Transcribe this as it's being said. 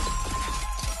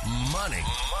Money.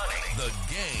 The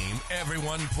game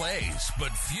everyone plays,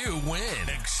 but few win.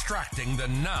 Extracting the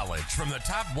knowledge from the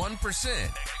top 1%.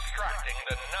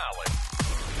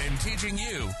 And teaching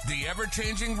you the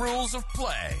ever-changing rules of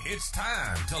play. It's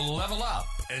time to level up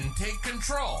and take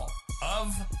control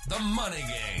of the money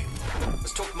game.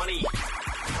 Let's talk money.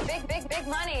 Big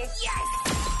money. Yes!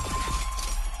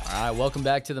 All right, welcome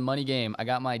back to the money game. I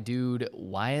got my dude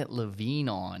Wyatt Levin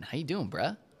on. How you doing,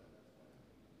 bruh?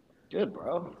 Good,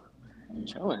 bro. I'm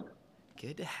chilling.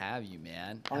 Good to have you,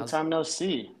 man. Long time no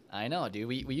see. I know, dude.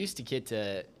 We used to get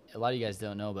to, a lot of you guys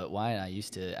don't know, but Wyatt and I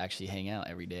used to actually hang out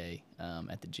every day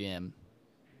at the gym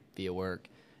via work,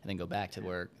 and then go back to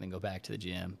work, and then go back to the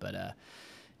gym. But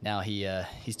now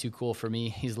he's too cool for me.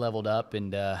 He's leveled up,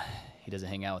 and he doesn't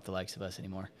hang out with the likes of us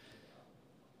anymore.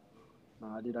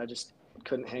 Dude, I just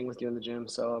couldn't hang with you in the gym,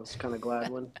 so I was kind of glad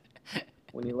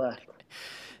when you left.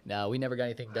 No, we never got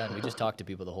anything done. We just talked to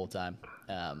people the whole time.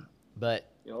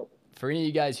 But Yep. For any of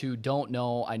you guys who don't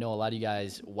know, I know a lot of you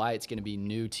guys, Wyatt's going to be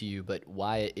new to you, but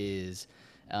Wyatt is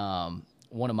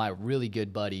one of my really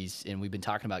good buddies, and we've been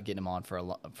talking about getting him on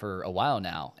for a while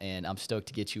now, and I'm stoked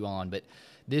to get you on. But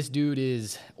this dude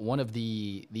is one of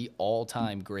the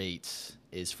all-time greats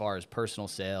as far as personal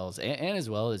sales and as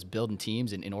well as building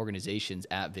teams and organizations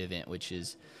at Vivint, which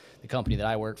is the company that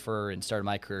I work for and started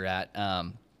my career at.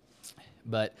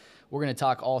 But we're going to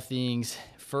talk all things.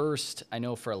 First, I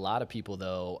know for a lot of people,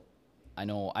 though, I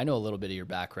know a little bit of your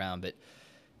background, but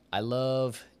I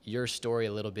love your story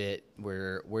a little bit,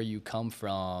 where you come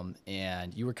from,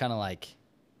 and you were kind of like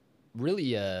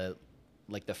really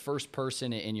like the first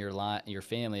person in your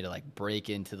family to like break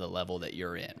into the level that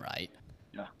you're in, right?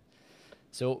 Yeah.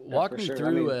 So walk me sure.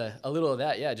 through a little of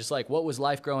that. Yeah, just like what was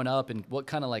life growing up, and what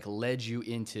kind of like led you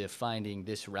into finding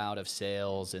this route of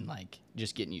sales and like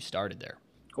just getting you started there?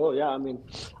 Cool. Yeah. I mean,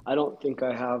 I don't think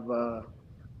I have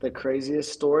the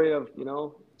craziest story of,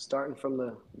 starting from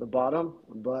the bottom,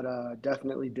 but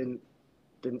definitely didn't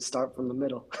start from the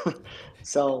middle.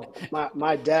 So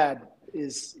my dad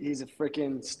he's a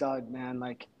freaking stud, man.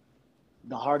 Like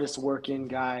the hardest working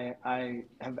guy I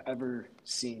have ever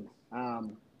seen.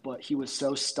 But he was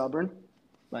so stubborn,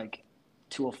 like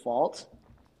to a fault.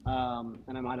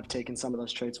 And I might have taken some of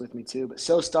those traits with me too, but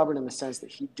so stubborn in the sense that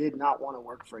he did not want to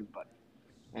work for anybody.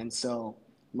 And so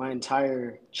my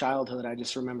entire childhood, I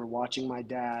just remember watching my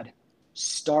dad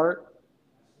start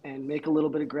and make a little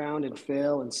bit of ground and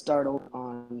fail and start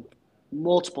on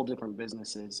multiple different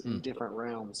businesses in different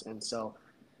realms. And so,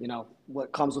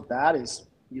 what comes with that is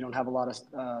you don't have a lot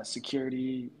of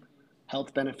security,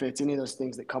 health benefits, any of those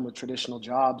things that come with traditional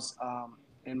jobs.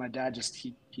 And my dad just,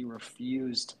 he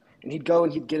refused. And he'd go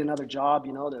and he'd get another job,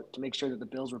 to make sure that the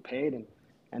bills were paid.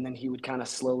 And then he would kind of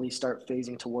slowly start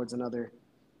phasing towards another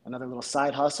little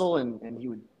side hustle. And he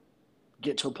would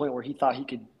get to a point where he thought he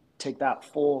could take that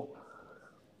full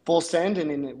send, and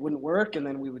then it wouldn't work. And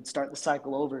then we would start the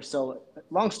cycle over. So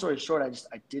long story short,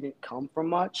 I didn't come from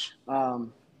much.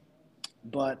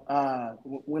 But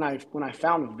when I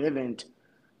found Vivint,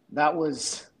 it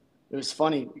was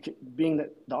funny, being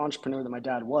that the entrepreneur that my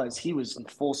dad was, he was in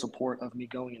full support of me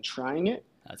going and trying it.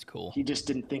 That's cool. He just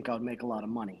didn't think I would make a lot of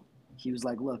money. He was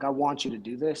like, look, I want you to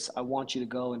do this. I want you to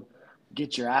go and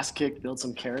get your ass kicked, build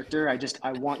some character.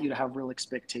 I want you to have real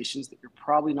expectations that you're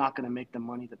probably not going to make the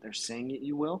money that they're saying that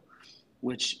you will,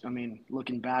 which, I mean,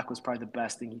 looking back, was probably the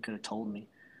best thing he could have told me,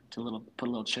 to put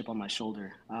a little chip on my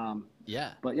shoulder.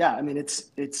 Yeah. But yeah, I mean, it's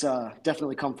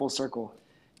definitely come full circle.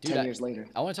 Dude, 10 years later.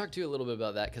 I want to talk to you a little bit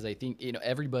about that, because I think,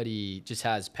 everybody just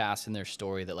has paths in their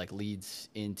story that like leads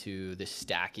into the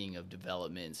stacking of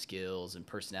development skills and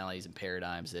personalities and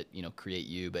paradigms that, create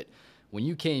you. But when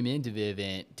you came into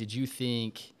Vivint, did you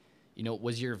think,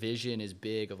 was your vision as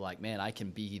big of like, man, I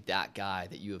can be that guy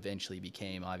that you eventually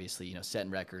became, obviously, setting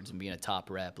records and being a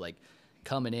top rep, like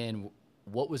coming in,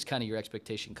 what was kind of your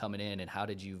expectation coming in, and how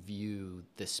did you view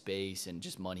the space and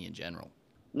just money in general?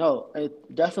 No, I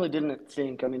definitely didn't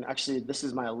think. I mean, actually, this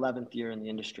is my 11th year in the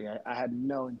industry. I had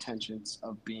no intentions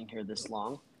of being here this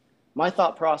long. My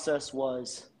thought process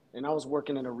was, and I was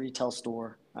working in a retail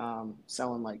store,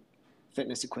 selling like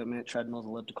fitness equipment, treadmills,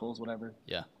 ellipticals, whatever.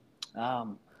 Yeah.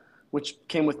 Which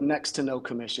came with next to no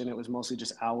commission. It was mostly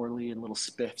just hourly and little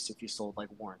spiffs if you sold like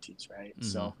warranties, right? Mm-hmm.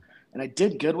 So, and I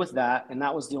did good with that. And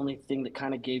that was the only thing that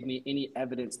kind of gave me any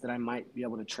evidence that I might be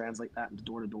able to translate that into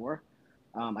door to door.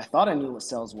 I thought I knew what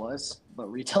sales was,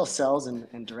 but retail sales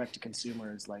and direct to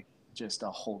consumer is like just a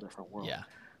whole different world. Yeah.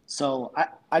 So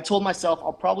I told myself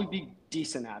I'll probably be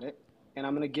decent at it, and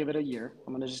I'm going to give it a year.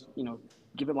 I'm going to just,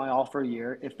 give it my all for a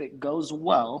year. If it goes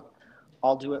well,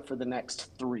 I'll do it for the next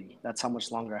 3. That's how much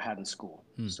longer I had in school.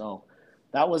 So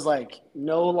that was like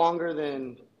no longer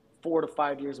than 4 to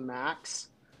 5 years max.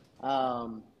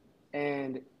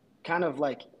 And kind of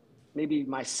like maybe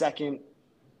my second,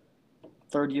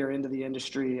 third year into the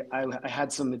industry, I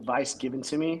had some advice given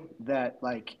to me that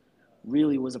like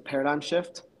really was a paradigm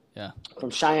shift. Yeah. From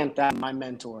Cheyenne Thad, my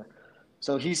mentor.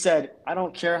 So he said, I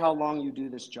don't care how long you do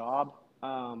this job,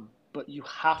 but you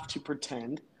have to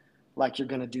pretend like you're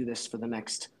going to do this for the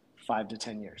next 5 to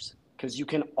 10 years, because you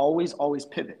can always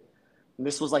pivot. And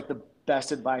this was like the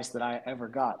best advice that I ever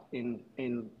got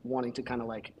in wanting to kind of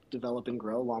like develop and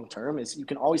grow long term, is you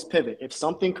can always pivot. If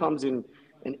something comes in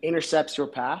and intercepts your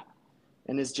path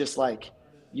and is just like,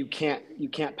 you can't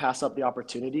pass up the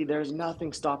opportunity, there's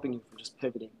nothing stopping you from just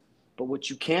pivoting. But what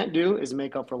you can't do is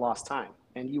make up for lost time.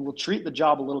 And you will treat the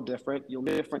job a little different. You'll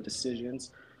make different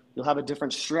decisions. You'll have a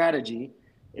different strategy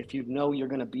if you know you're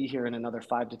going to be here in another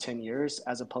 5 to 10 years,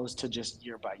 as opposed to just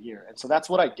year by year. And so that's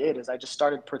what I did, is I just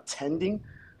started pretending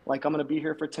like I'm going to be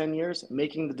here for 10 years,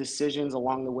 making the decisions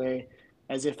along the way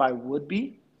as if I would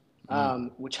be,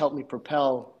 which helped me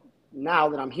propel. Now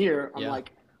that I'm here, I'm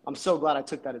like, I'm so glad I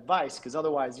took that advice, because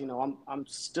otherwise, you know, I'm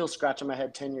still scratching my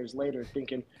head 10 years later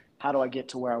thinking, how do I get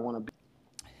to where I want to be?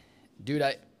 Dude,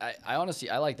 I honestly,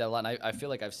 I like that a lot. And I feel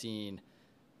like I've seen,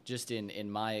 just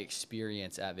in my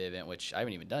experience at Vivint, which I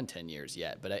haven't even done 10 years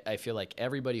yet, but I feel like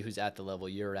everybody who's at the level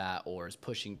you're at or is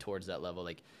pushing towards that level,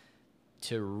 like,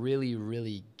 to really,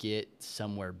 really get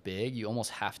somewhere big, you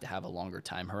almost have to have a longer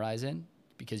time horizon,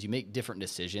 because you make different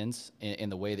decisions in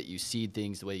the way that you seed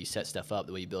things, the way you set stuff up,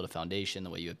 the way you build a foundation, the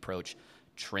way you approach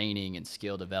training and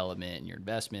skill development and your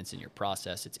investments and your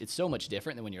process. It's so much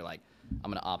different than when you're like,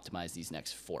 I'm going to optimize these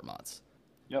next 4 months.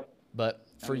 Yep. But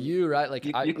for you, right? Like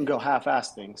you can go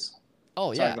half-ass things.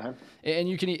 Oh, Sorry, yeah. go ahead. And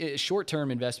you can short-term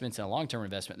investments and a long-term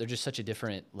investment. They're just such a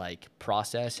different like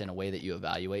process and a way that you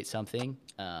evaluate something.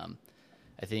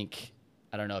 I think,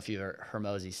 I don't know if you've heard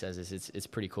Hermosi says this. It's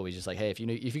pretty cool. He's just like, hey, if you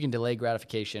can delay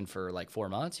gratification for like 4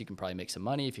 months, you can probably make some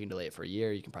money. If you can delay it for a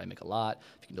year, you can probably make a lot.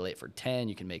 If you can delay it for 10,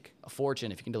 you can make a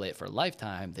fortune. If you can delay it for a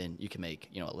lifetime, then you can make,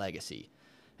 you know, a legacy.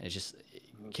 And it's just,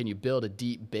 can you build a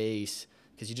deep base?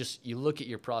 Because you look at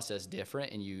your process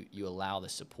different, and you allow the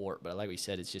support. But like we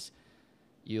said, it's just,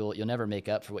 you'll never make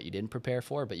up for what you didn't prepare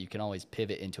for, but you can always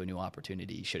pivot into a new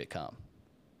opportunity should it come.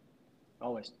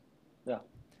 Always. Yeah.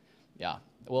 Yeah.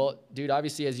 Well, dude,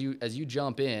 obviously as you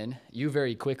jump in, you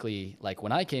very quickly, like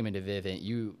when I came into Vivint,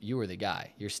 you were the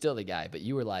guy. You're still the guy, but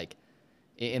you were like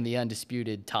in the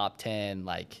undisputed top 10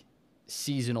 like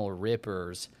seasonal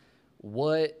rippers.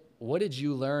 What did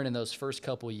you learn in those first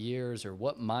couple of years, or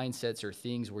what mindsets or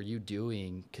things were you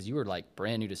doing? Because you were like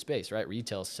brand new to space, right?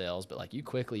 Retail sales, but like you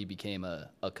quickly became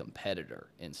a competitor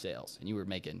in sales, and you were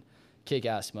making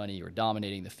kick-ass money. You were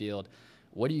dominating the field.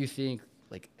 What do you think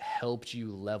like helped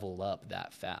you level up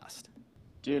that fast?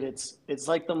 Dude, it's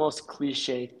like the most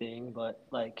cliche thing, but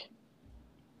like,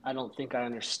 I don't think I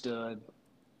understood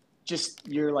just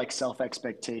your like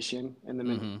self-expectation and the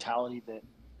mentality that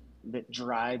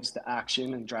drives the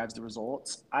action and drives the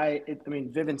results. I mean,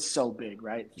 Vivint's so big,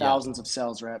 right? Thousands of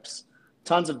sales reps,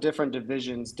 tons of different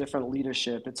divisions, different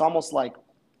leadership. It's almost like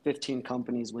 15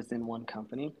 companies within one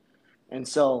company. And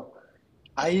so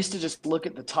I used to just look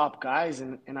at the top guys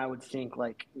and I would think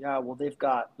like, yeah, well, they've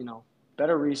got, you know,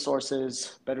 better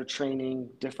resources, better training,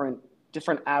 different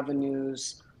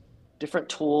avenues, different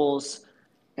tools.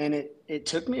 And it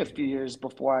took me a few years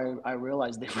before I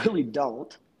realized they really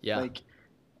don't. Yeah. Like,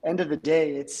 end of the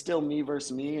day, it's still me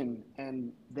versus me,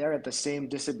 and they're at the same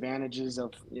disadvantages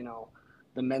of, you know,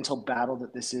 the mental battle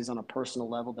that this is on a personal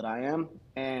level that I am.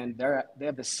 And they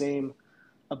have the same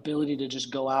ability to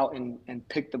just go out and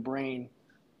pick the brain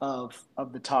of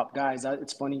the top guys.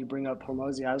 It's funny you bring up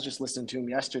Hermosi. I was just listening to him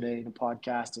yesterday in a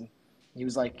podcast, and he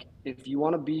was like, if you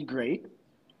want to be great,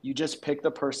 you just pick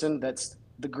the person that's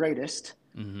the greatest.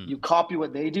 You copy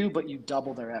what they do, but you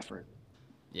double their effort.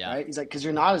 Yeah. Right? He's like, because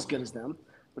you're not as good as them.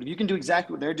 But if you can do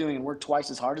exactly what they're doing and work twice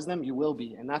as hard as them, you will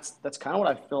be. And that's kind of what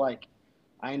I feel like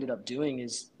I ended up doing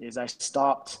is I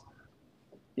stopped,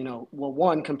 you know, well,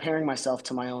 one, comparing myself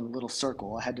to my own little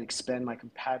circle. I had to expand my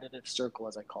competitive circle,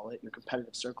 as I call it. Your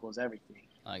competitive circle is everything.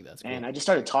 I think that's cool. And I just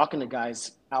started talking to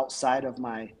guys outside of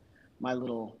my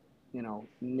little, you know,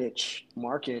 niche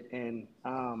market. And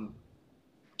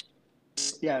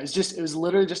yeah, it was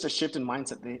literally just a shift in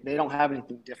mindset. They don't have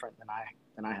anything different than I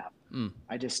have.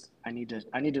 I need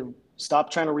to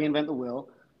stop trying to reinvent the wheel,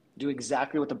 do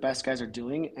exactly what the best guys are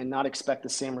doing, and not expect the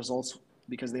same results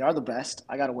because they are the best.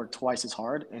 I got to work twice as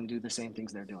hard and do the same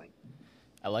things they're doing.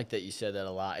 I like that you said that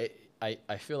a lot.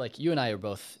 I feel like you and I are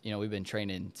both, we've been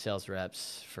training sales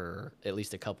reps for at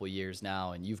least a couple of years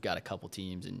now, and you've got a couple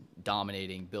teams and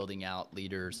dominating, building out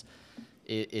leaders.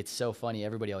 It's so funny.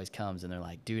 Everybody always comes and they're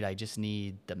like, dude, I just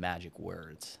need the magic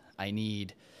words. I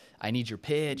need your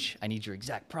pitch. I need your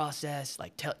exact process.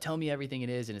 Like, tell me everything it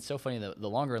is. And it's so funny. The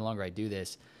longer and longer I do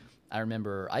this, I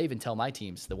remember I even tell my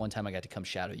teams the one time I got to come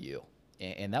shadow you.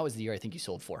 And that was the year I think you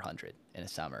sold 400 in a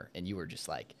summer. And you were just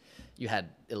like, you had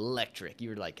electric. You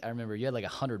were like, I remember you had like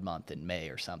 100-month in May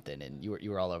or something. And you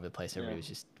were all over the place. Everybody was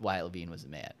just, Wyatt Levin was the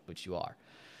man, which you are.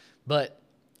 But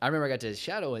I remember I got to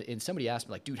shadow and somebody asked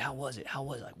me like, dude, how was it?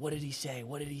 Like, what did he say?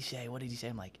 What did he say?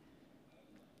 I'm like,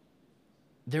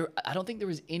 I don't think there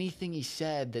was anything he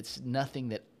said that's nothing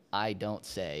that I don't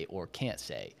say or can't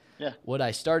say. Yeah. What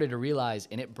I started to realize,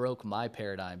 and it broke my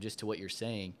paradigm just to what you're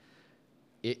saying,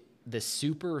 the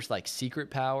super like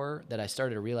secret power that I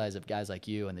started to realize of guys like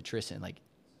you and the Tristan, like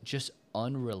just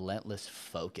unrelentless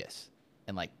focus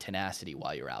and like tenacity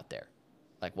while you're out there,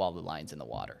 like while the line's in the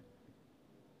water.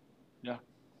 Yeah.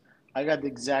 I got the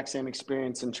exact same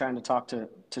experience in trying to talk to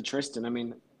Tristan. I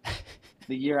mean,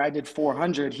 the year I did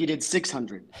 400, he did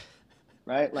 600,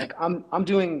 right? Like I'm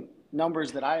doing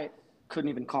numbers that I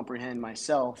couldn't even comprehend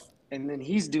myself. And then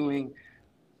he's doing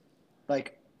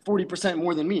like 40%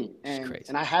 more than me.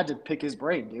 And I had to pick his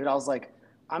brain, dude. I was like,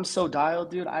 I'm so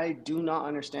dialed, dude. I do not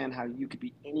understand how you could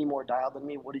be any more dialed than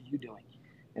me. What are you doing?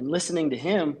 And listening to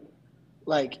him,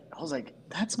 like, I was like,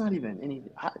 that's not even any,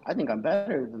 I think I'm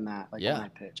better than that. Like when I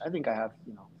pitch, I think I have,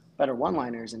 better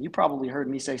one-liners. And you probably heard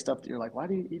me say stuff that you're like, why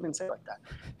do you even say like that?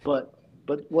 But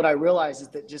what I realized is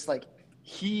that just like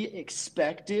he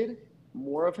expected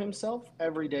more of himself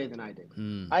every day than I did.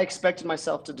 I expected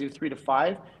myself to do 3 to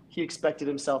 5. He expected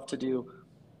himself to do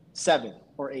 7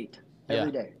 or 8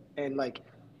 every day. And like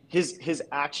his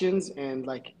actions and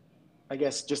like, I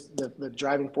guess just the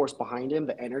driving force behind him,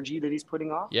 the energy that he's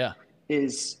putting off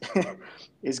is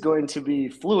going to be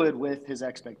fluid with his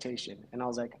expectation. And I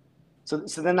was like, so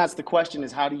then that's the question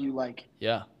is how do you like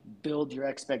build your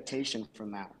expectation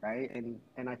from that, right?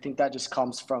 And I think that just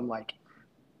comes from like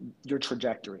your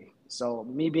trajectory. So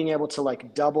me being able to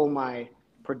like double my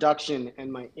production and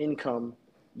my income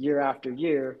year after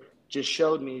year just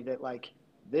showed me that like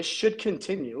this should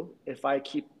continue if I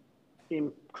keep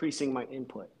increasing my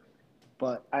input.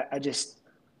 But I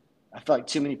feel like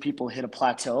too many people hit a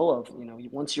plateau of,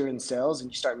 once you're in sales and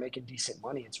you start making decent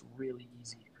money, it's really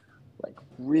easy, like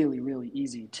really, really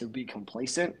easy to be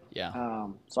complacent.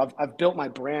 So I've built my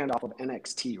brand off of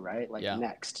NXT, right? Like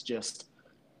next, just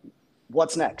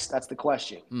what's next? That's the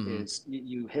question. Is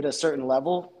you hit a certain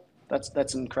level,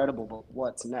 that's incredible, but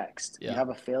what's next? You have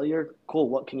a failure, cool.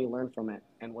 What can you learn from it?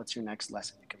 And what's your next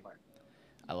lesson you can learn?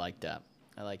 I like that.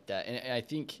 And I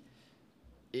think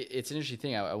it's an interesting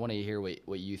thing. I want to hear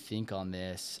what you think on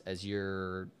this as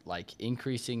you're like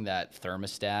increasing that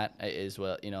thermostat as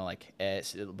well. Like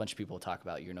as a bunch of people talk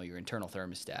about, your internal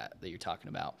thermostat that you're talking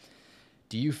about.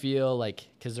 Do you feel like,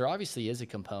 because there obviously is a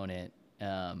component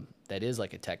that is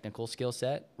like a technical skill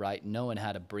set, right? Knowing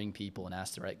how to bring people and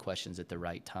ask the right questions at the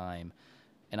right time.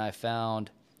 And I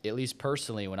found, at least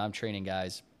personally, when I'm training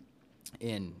guys,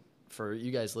 for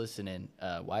you guys listening,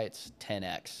 Wyatt's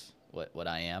 10x what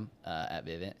I am at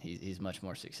Vivint. He's much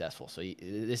more successful. So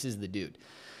this is the dude.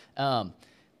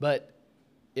 But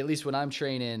at least when I'm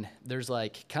training, there's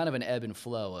like kind of an ebb and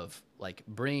flow of like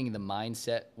bringing the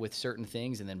mindset with certain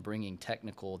things and then bringing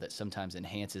technical that sometimes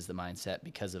enhances the mindset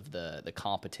because of the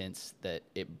competence that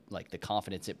the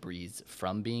confidence it breeds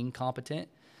from being competent.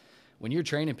 When you're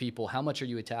training people, how much are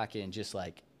you attacking just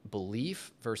like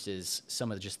belief versus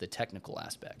some of just the technical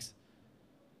aspects?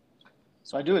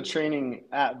 So I do a training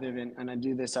at Vivint, and I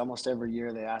do this almost every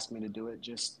year. They ask me to do it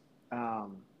just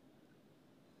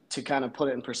to kind of put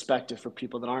it in perspective for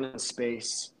people that aren't in the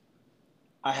space.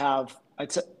 I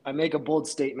make a bold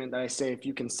statement that I say, if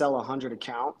you can sell 100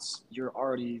 accounts, you're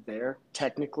already there,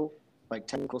 technical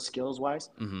skills wise,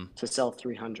 to sell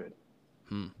 300.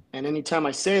 And anytime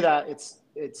I say that,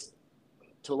 it's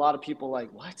to a lot of people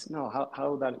like, what? No,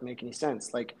 how would that make any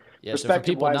sense? Like, so for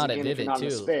people wise, not again, at Vivint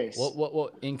too,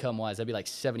 what income wise? That'd be like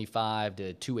 75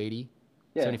 to 280,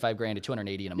 75 grand to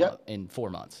 280 in a month, in 4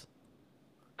 months.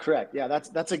 Correct. Yeah,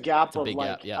 that's a gap of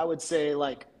like gap, I would say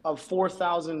like of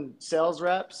 4,000 sales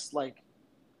reps, like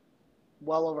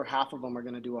well over half of them are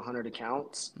going to do 100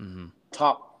 accounts.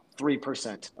 Top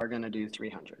 3% are going to do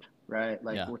 300, right?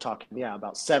 Like we're talking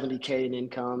about 70K in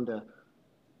income to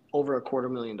over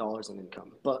 $250,000 in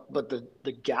income. But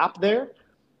the gap there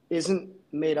isn't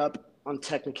made up on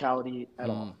technicality at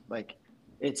all. Like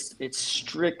it's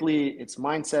strictly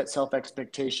mindset,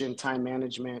 self-expectation, time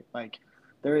management, like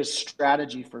there is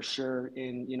strategy for sure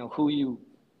in, who you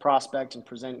prospect and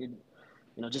present,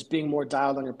 just being more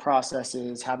dialed on your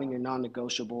processes, having your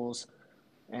non-negotiables,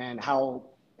 and how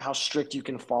strict you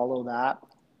can follow that.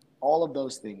 All of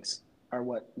those things are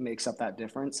what makes up that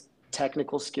difference.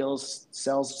 Technical skills,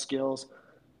 sales skills.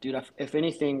 Dude, if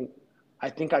anything, I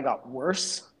think I got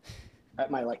worse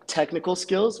at my technical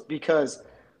skills, because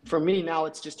for me now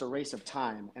it's just a race of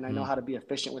time, and I know how to be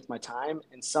efficient with my time.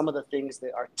 And some of the things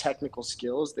that are technical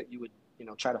skills that you would,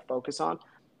 try to focus on,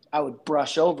 I would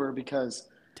brush over because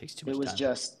it takes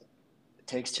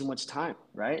too much time.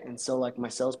 Right. And so my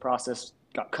sales process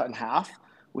got cut in half,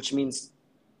 which means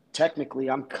technically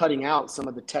I'm cutting out some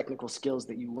of the technical skills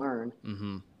that you learn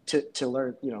to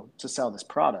learn, to sell this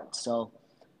product. So,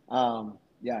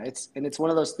 yeah, it's one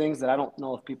of those things that I don't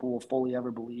know if people will fully ever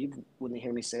believe when they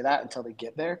hear me say that until they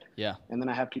get there. Yeah. And then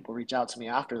I have people reach out to me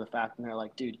after the fact, and they're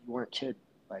like, dude, you weren't kidding.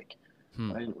 But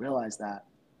I didn't realize that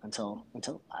until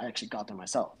I actually got there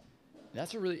myself.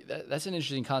 That's that's an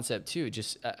interesting concept too.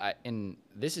 Just and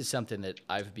this is something that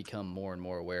I've become more and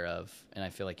more aware of, and I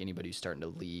feel like anybody who's starting to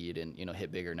lead and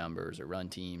hit bigger numbers or run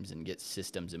teams and get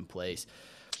systems in place,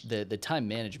 the time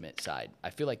management side, I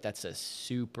feel like that's a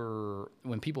super,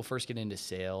 when people first get into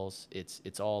sales,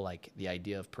 it's all like the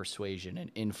idea of persuasion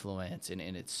and influence, and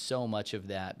it's so much of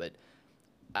that. But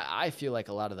I feel like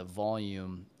a lot of the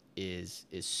volume is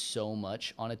so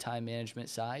much on a time management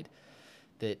side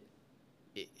that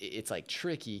it's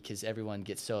tricky because everyone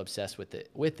gets so obsessed with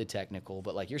the technical.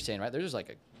 But like you're saying, right, there's like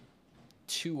a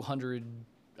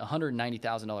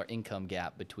 $190,000 income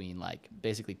gap between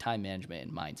basically time management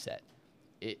and mindset,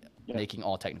 making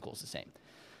all technicals the same.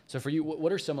 So for you,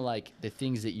 what are some of the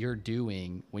things that you're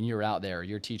doing when you're out there,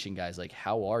 you're teaching guys,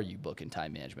 how are you booking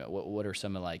time management? What are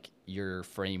some of your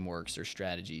frameworks or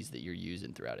strategies that you're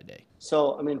using throughout a day?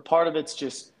 So, I mean, part of it's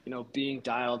just, being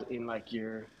dialed in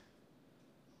your,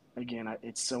 again,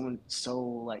 it's so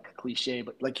cliche,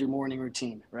 but your morning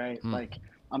routine, right?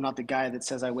 I'm not the guy that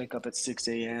says I wake up at 6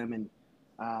 a.m. and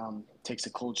takes a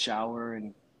cold shower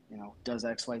and, does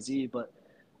X, Y, Z, but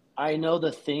I know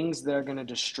the things that are going to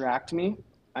distract me.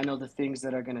 I know the things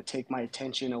that are going to take my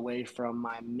attention away from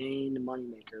my main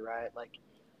moneymaker, right?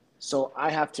 So I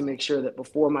have to make sure that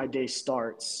before my day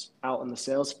starts out in the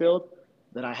sales field,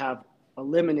 that I have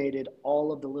eliminated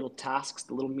all of the little tasks,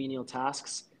 the little menial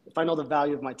tasks. If I know the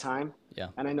value of my time,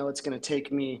 and I know it's going to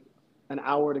take me an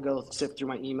hour to go sift through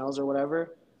my emails or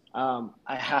whatever,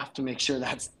 I have to make sure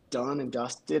that's done and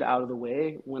dusted out of the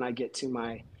way when I get to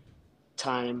my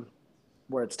time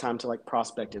where it's time to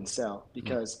prospect and sell,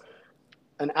 because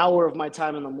an hour of my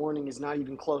time in the morning is not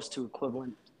even close to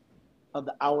equivalent of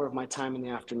the hour of my time in the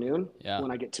afternoon when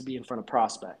I get to be in front of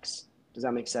prospects. Does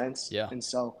that make sense? Yeah. And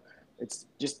so it's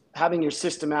just having your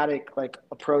systematic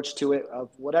approach to it of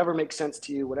whatever makes sense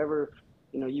to you, whatever,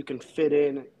 you can fit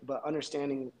in, but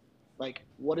understanding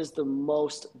what is the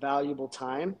most valuable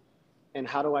time and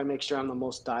how do I make sure I'm the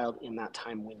most dialed in that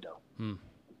time window?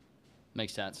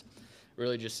 Makes sense.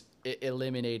 Really just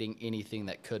eliminating anything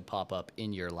that could pop up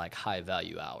in your high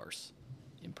value hours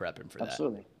in prepping for that.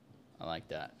 Absolutely. I like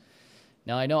that.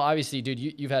 Now I know obviously, dude,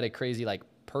 you've had a crazy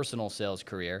personal sales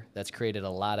career that's created a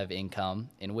lot of income.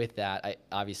 And with that,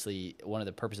 obviously one of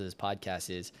the purposes of this podcast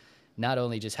is not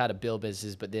only just how to build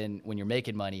businesses, but then when you're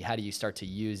making money, how do you start to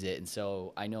use it? And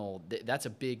so I know that's a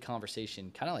big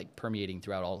conversation kind of permeating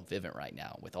throughout all of Vivint right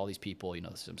now with all these people,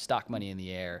 some stock money in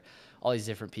the air, all these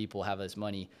different people have this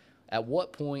money. At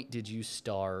what point did you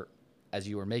start, as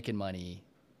you were making money,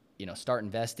 start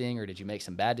investing, or did you make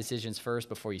some bad decisions first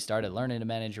before you started learning to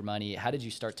manage your money? How did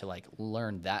you start to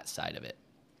learn that side of it?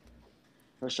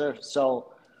 For sure.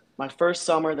 So my first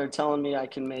summer, they're telling me I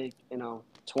can make,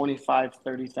 $25,000,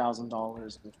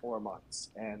 $30,000 in 4 months.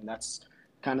 And that's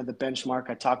kind of the benchmark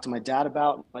I talked to my dad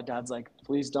about. My dad's like,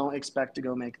 please don't expect to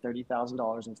go make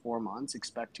 $30,000 in 4 months.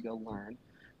 Expect to go learn,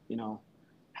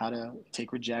 how to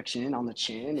take rejection on the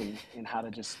chin and how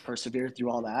to just persevere through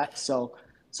all that. So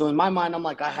in my mind, I'm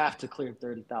like, I have to clear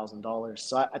 $30,000.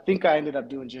 So I think I ended up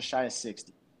doing just shy of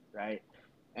 60, right?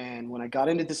 And when I got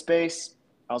into the space,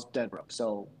 I was dead broke.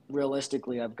 So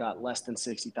realistically, I've got less than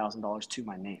 $60,000 to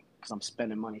my name because I'm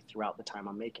spending money throughout the time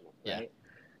I'm making it, right?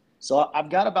 So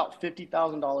I've got about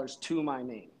 $50,000 to my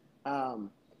name. I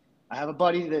have a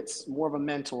buddy that's more of a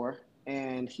mentor,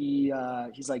 and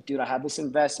he's like, dude, I have this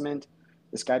investment.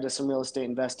 This guy does some real estate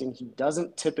investing. He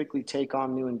doesn't typically take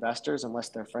on new investors unless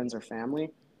they're friends or family,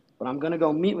 but I'm going to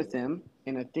go meet with him.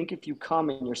 And I think if you come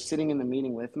and you're sitting in the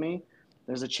meeting with me,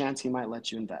 there's a chance he might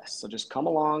let you invest. So just come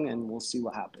along and we'll see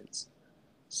what happens.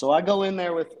 So I go in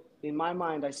there with, in my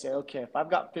mind, I say, okay, if I've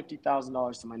got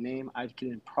 $50,000 to my name, I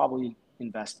can probably,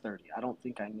 invest 30. I don't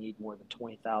think I need more than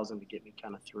 20,000 to get me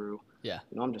kind of through. Yeah.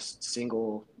 You know, I'm just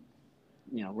single,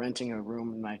 you know, renting a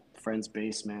room in my friend's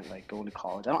basement, like going to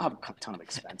college. I don't have a ton of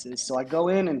expenses. So I go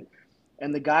in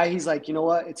and the guy, he's like, you know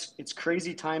what? It's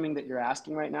crazy timing that you're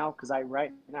asking right now, because I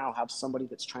right now have somebody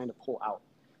that's trying to pull out.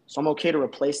 So I'm okay to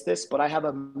replace this, but I have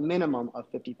a minimum of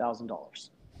 $50,000.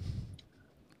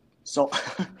 So,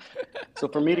 so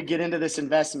for me to get into this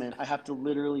investment, I have to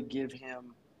literally give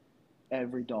him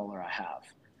every dollar I have.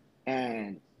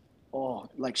 And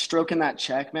like stroking that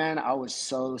check, man, I was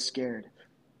so scared.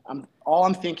 All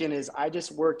I'm thinking is I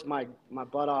just worked my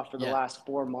butt off for the last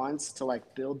 4 months to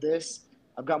like build this.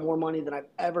 I've got more money than I've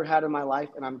ever had in my life,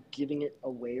 and I'm giving it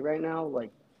away right now.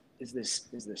 Like, is this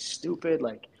stupid?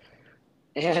 Like,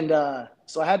 and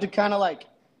so I had to kind of like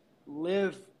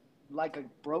live like a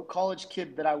broke college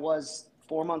kid that I was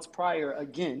 4 months prior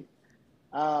again,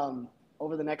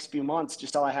 over the next few months,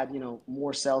 just so I had, you know,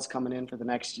 more sales coming in for the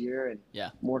next year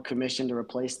and more commission to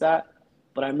replace that.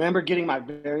 But I remember getting my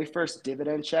very first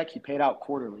dividend check. He paid out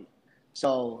quarterly.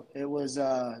 So it was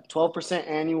 12%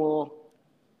 annual,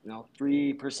 you know,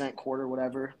 3% quarter,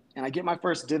 whatever. And I get my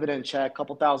first dividend check,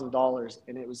 couple $1,000s,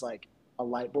 and it was like a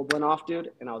light bulb went off,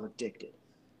 dude, and I was addicted.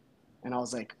 And I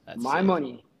was like, my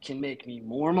money can make me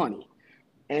more money.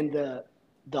 And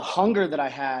the hunger that I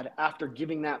had after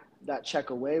giving that check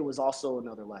away was also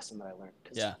another lesson that I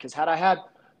learned. Because had I had,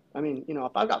 I mean, you know,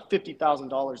 if I've got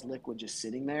 $50,000 liquid just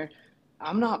sitting there,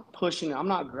 I'm not pushing, I'm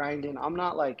not grinding, I'm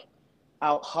not like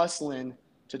out hustling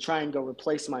to try and go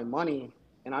replace my money.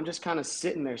 And I'm just kind of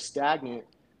sitting there stagnant.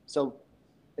 So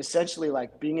essentially,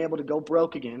 like, being able to go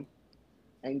broke again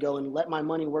and go and let my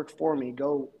money work for me,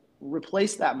 go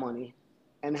replace that money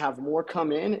and have more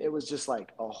come in, it was just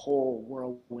like a whole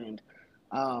whirlwind.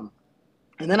 And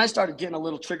then I started getting a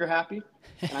little trigger happy,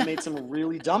 and I made some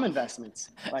really dumb investments.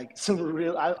 Like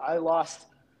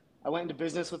I went into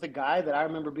business with a guy that I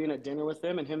remember being at dinner with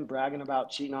him and him bragging about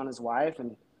cheating on his wife.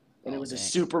 And it was a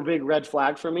super big red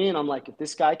flag for me. And I'm like, if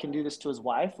this guy can do this to his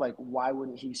wife, like, why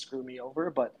wouldn't he screw me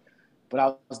over? But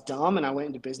I was dumb, and I went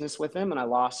into business with him, and I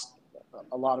lost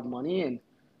a lot of money. And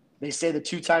they say the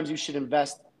 2 times you should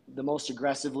invest the most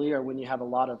aggressively are when you have a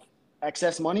lot of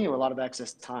excess money or a lot of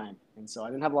excess time. And so I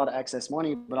didn't have a lot of excess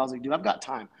money, but I was like, dude, I've got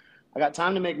time. I got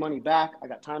time to make money back. I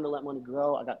got time to let money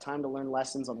grow. I got time to learn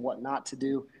lessons on what not to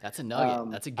do. That's a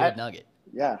nugget. That's a good nugget.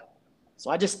 Yeah. So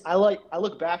I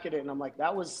look back at it and I'm like,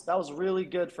 that was really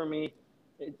good for me.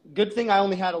 Good thing I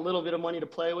only had a little bit of money to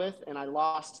play with, and I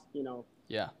lost, you know,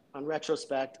 on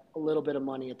retrospect, a little bit of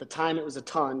money. At the time it was a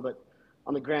ton, but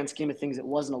on the grand scheme of things, it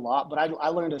wasn't a lot. But I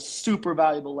learned a super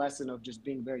valuable lesson of just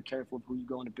being very careful of who you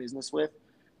go into business with.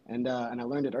 And I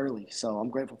learned it early. So I'm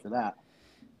grateful for that.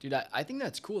 Dude, I think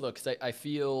that's cool, though, because I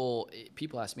feel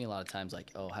people ask me a lot of times,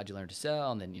 like, oh, how'd you learn to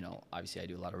sell? And then, you know, obviously I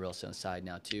do a lot of real estate on the side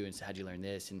now, too. And so how'd you learn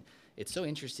this? And it's so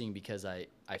interesting because I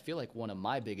feel like one of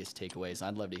my biggest takeaways, and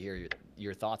I'd love to hear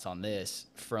your thoughts on this,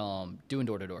 from doing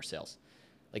door-to-door sales.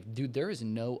 Like, dude, there is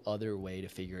no other way to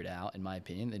figure it out, in my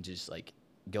opinion, than just, like,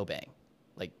 go bang.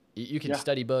 Like, you can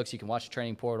study books, you can watch a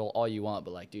training portal, all you want,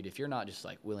 but, like, dude, if you're not just,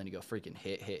 like, willing to go freaking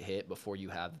hit before you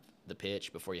have the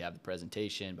pitch, before you have the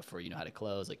presentation, before you know how to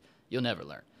close, like, you'll never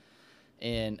learn.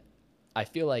 And I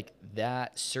feel like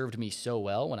that served me so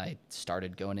well when I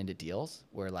started going into deals,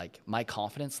 where, like, my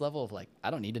confidence level of, like,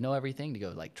 I don't need to know everything to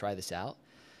go, like, try this out,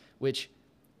 which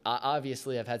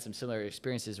obviously I've had some similar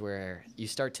experiences where you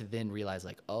start to then realize,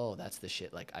 like, oh, that's the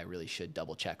shit, like, I really should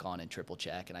double check on and triple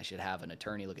check, and I should have an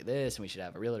attorney look at this, and we should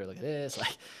have a realtor look at this.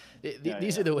 Like,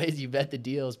 these are the ways you vet the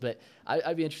deals. But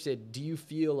I'd be interested, do you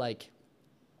feel like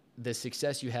the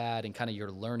success you had and kind of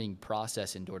your learning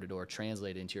process in door-to-door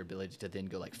translated into your ability to then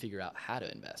go, like, figure out how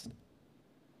to invest?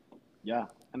 Yeah.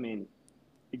 I mean,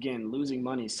 again, losing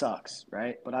money sucks,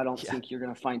 right? But I don't think you're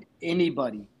going to find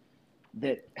anybody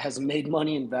that has made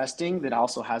money investing that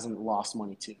also hasn't lost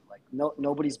money too. Like,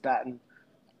 nobody's batting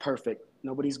perfect.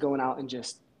 Nobody's going out and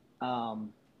just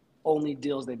only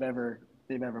deals they've ever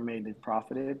made, they've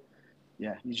profited.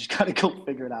 Yeah, you just got to go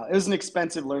figure it out. It was an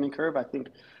expensive learning curve. I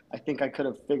think I could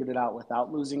have figured it out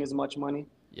without losing as much money.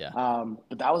 Yeah.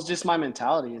 But that was just my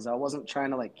mentality, is I wasn't trying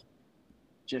to, like,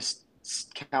 just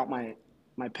count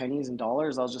my pennies and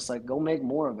dollars. I was just like, go make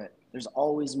more of it. There's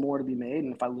always more to be made.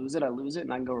 And if I lose it, I lose it,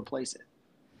 and I can go replace it.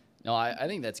 No, I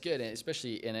think that's good. And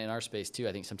especially in our space too,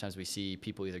 I think sometimes we see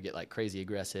people either get, like, crazy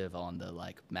aggressive on the,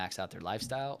 like, max out their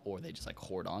lifestyle, or they just, like,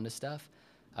 hoard on to stuff.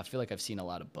 I feel like I've seen a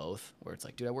lot of both, where it's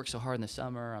like, dude, I work so hard in the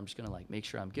summer, I'm just going to, like, make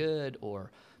sure I'm good.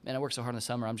 Or, man, I work so hard in the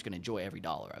summer, I'm just going to enjoy every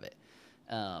dollar of it.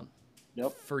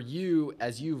 Yep. For you,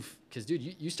 because, dude,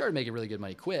 you started making really good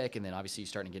money quick, and then obviously you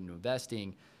started getting into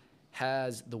investing.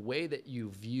 has the way that you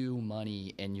view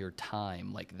money and your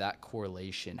time, like that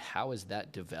correlation, how has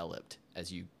that developed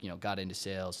as you got into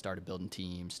sales, started building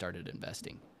teams, started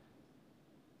investing?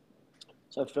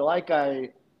 So I feel like I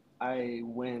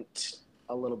went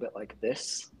a little bit like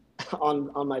this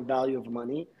on my value of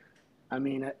money. I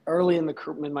mean, early in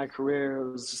my career,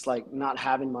 it was just like not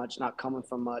having much, not coming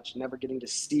from much, never getting to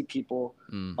see people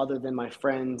other than my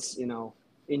friends,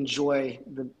 enjoy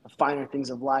the finer things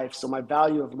of life. So my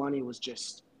value of money was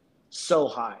just so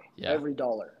high, every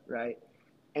dollar, right?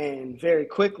 And very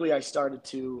quickly I started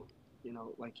to,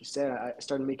 like you said, I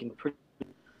started making pretty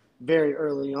very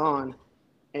early on,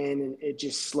 and it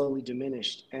just slowly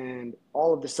diminished. And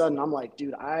all of a sudden I'm like,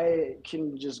 dude, I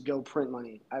can just go print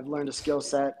money. I've learned a skill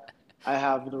set. I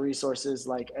have the resources.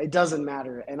 Like, it doesn't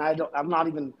matter. And I'm not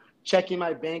even checking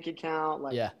my bank account.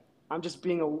 Like, I'm just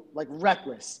being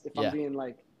reckless, if I'm being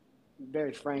like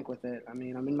very frank with it. I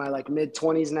mean, I'm in my like mid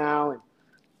 20s now and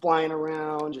flying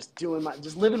around, just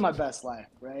living my best life.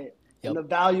 Right. And the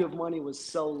value of money was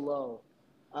so low.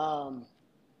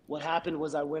 What happened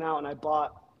was I went out and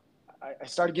I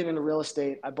started getting into real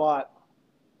estate. I bought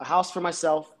a house for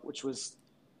myself, which was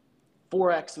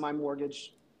 4x my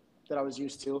mortgage that I was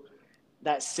used to.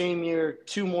 That same year,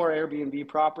 2 more Airbnb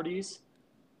properties,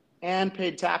 and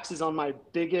paid taxes on my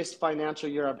biggest financial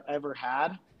year I've ever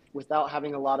had without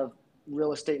having a lot of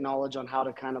real estate knowledge on how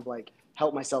to kind of like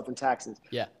help myself in taxes.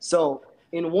 Yeah. So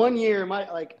in 1 year,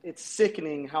 it's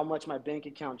sickening how much my bank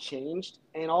account changed.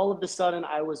 And all of a sudden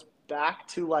I was back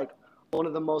to like one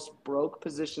of the most broke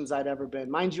positions I'd ever been.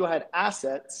 Mind you, I had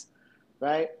assets,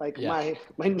 right? Like my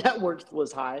net worth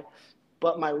was high,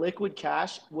 but my liquid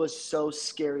cash was so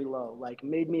scary low, like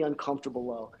made me uncomfortable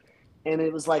low. And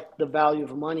it was like the value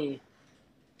of money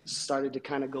started to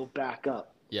kind of go back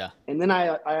up. Yeah. And then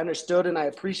I understood and I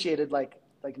appreciated like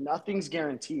nothing's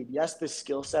guaranteed. Yes, this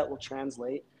skill set will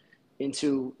translate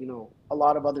into, a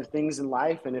lot of other things in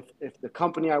life. And if the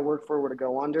company I work for were to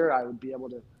go under, I would be able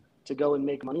to go and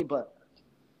make money. But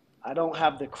I don't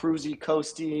have the cruisy,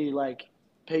 coasty, like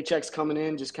paychecks coming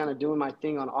in, just kind of doing my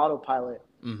thing on autopilot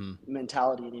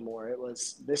mentality anymore.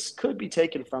 This could be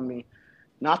taken from me.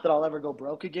 Not that I'll ever go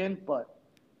broke again, but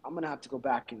I'm going to have to go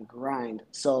back and grind.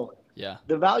 So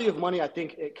the value of money, I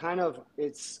think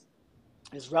it's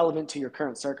relevant to your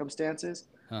current circumstances,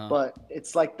 but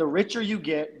it's like the richer you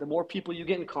get, the more people you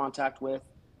get in contact with,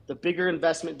 the bigger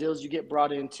investment deals you get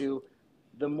brought into,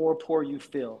 the more poor you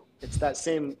feel. It's that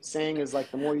same saying as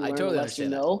like the more you learn, the less you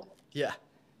know. Yeah.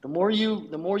 The more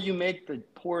you make, the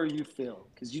poorer you feel,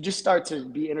 because you just start to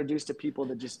be introduced to people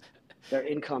that just their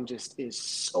income just is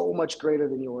so much greater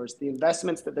than yours. The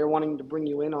investments that they're wanting to bring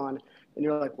you in on, and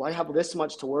you're like, well, I have this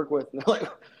much to work with. And they're like,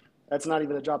 that's not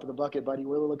even a drop in the bucket, buddy.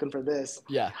 We're looking for this.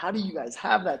 Yeah. How do you guys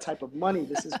have that type of money?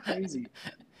 This is crazy.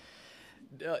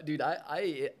 Dude,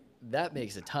 that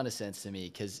makes a ton of sense to me,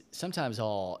 because sometimes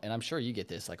and I'm sure you get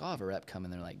this, like I'll have a rep come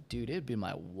and they're like, dude, it'd be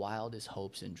my wildest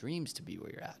hopes and dreams to be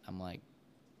where you're at. I'm like,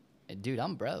 dude,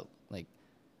 I'm broke. Like,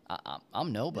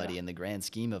 I'm nobody in the grand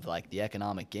scheme of like the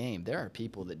economic game. There are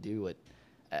people that do what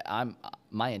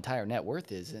my entire net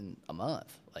worth is in a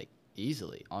month, like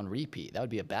easily on repeat. That would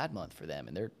be a bad month for them,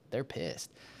 and they're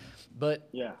pissed. But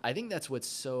I think that's what's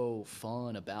so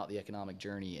fun about the economic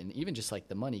journey, and even just like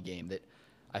the money game, that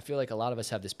I feel like a lot of us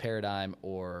have this paradigm,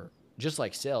 or just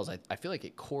like sales, I feel like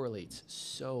it correlates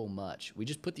so much. We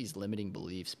just put these limiting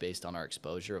beliefs based on our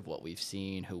exposure of what we've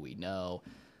seen, who we know.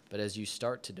 But as you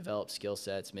start to develop skill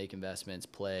sets, make investments,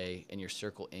 play, and your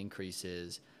circle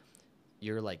increases,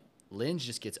 your like lens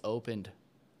just gets opened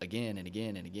again and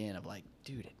again and again of like,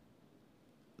 dude,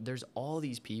 there's all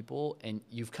these people, and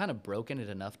you've kind of broken it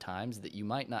enough times that you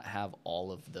might not have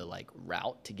all of the like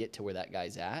route to get to where that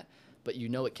guy's at, but you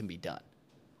know it can be done.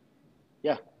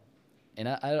 Yeah. And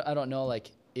I don't know,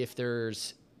 like, if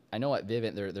I know at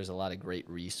Vivint there's a lot of great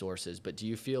resources, but do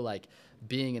you feel like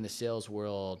being in the sales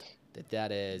world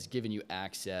that has given you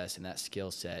access and that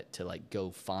skill set to like go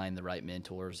find the right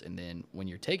mentors, and then when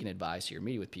you're taking advice or you're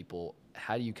meeting with people,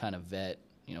 how do you kind of vet,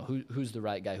 who's the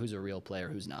right guy, who's a real player,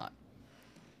 who's not?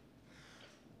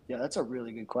 Yeah, that's a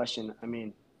really good question. I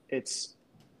mean, it's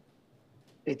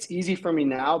easy for me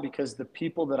now because the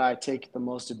people that I take the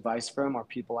most advice from are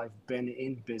people I've been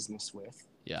in business with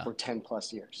for 10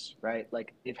 plus years, right?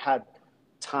 Like, they've had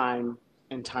time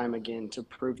and time again to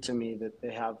prove to me that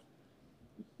they have,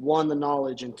 1, the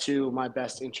knowledge, and 2, my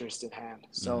best interest at hand.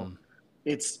 So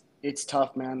it's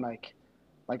tough, man. Like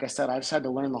I said, I just had to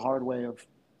learn the hard way of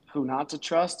who not to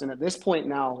trust. And at this point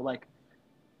now, like,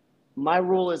 my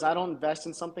rule is I don't invest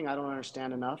in something I don't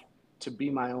understand enough to be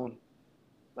my own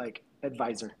like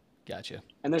advisor. Gotcha.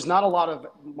 And there's not a lot of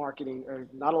marketing or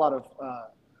not a lot of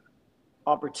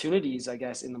opportunities, I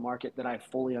guess, in the market that I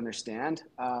fully understand.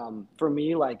 For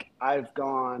me, like I've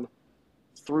gone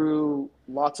through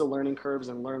lots of learning curves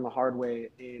and learned the hard way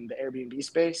in the Airbnb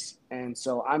space. And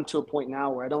so I'm to a point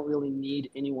now where I don't really need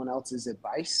anyone else's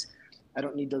advice. I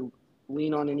don't need to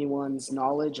lean on anyone's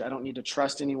knowledge. I don't need to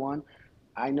trust anyone.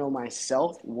 I know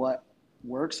myself what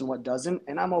works and what doesn't,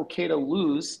 and I'm okay to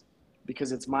lose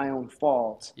because it's my own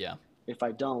fault Yeah. if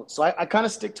I don't. So I kind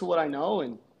of stick to what I know,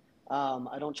 and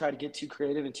I don't try to get too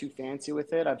creative and too fancy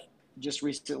with it. I've just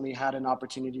recently had an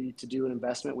opportunity to do an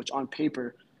investment, which on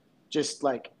paper just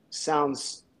like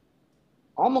sounds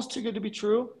almost too good to be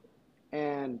true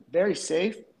and very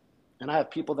safe. And I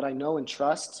have people that I know and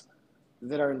trust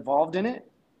that are involved in it.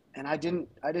 And I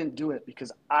didn't do it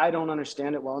because I don't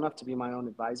understand it well enough to be my own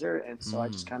advisor. And so I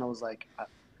just kind of was like, I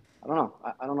don't know.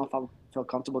 I don't know if I feel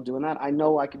comfortable doing that. I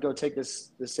know I could go take the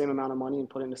same amount of money and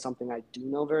put it into something I do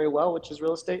know very well, which is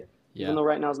real estate. Yeah. Even though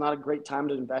right now is not a great time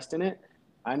to invest in it.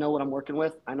 I know what I'm working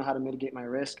with. I know how to mitigate my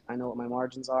risk. I know what my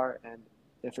margins are. And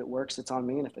if it works, it's on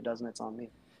me. And if it doesn't, it's on me.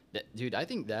 Dude, I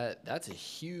think that's a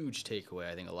huge takeaway.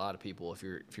 I think a lot of people, if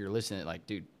you're listening, like,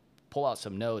 dude, pull out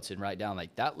some notes and write down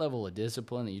like that level of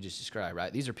discipline that you just described,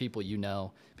 right? These are people you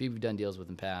know, people you've done deals with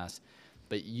in the past,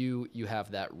 but you have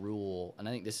that rule. And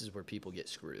I think this is where people get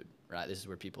screwed, right? This is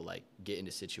where people like get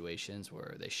into situations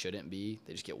where they shouldn't be.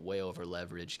 They just get way over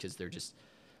leveraged because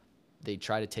they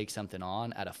try to take something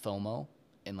on out of FOMO.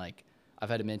 And like, I've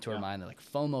had a mentor of mine that like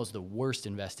FOMO is the worst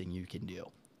investing you can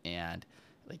do. And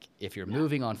like, if you're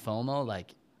moving on FOMO,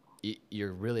 like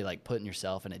you're really like putting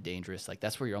yourself in a dangerous, like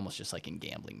that's where you're almost just like in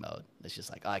gambling mode. It's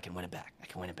just like, oh, I can win it back. I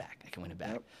can win it back. I can win it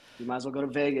back. Yep. You might as well go to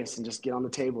Vegas and just get on the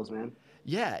tables, man.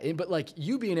 Yeah. But like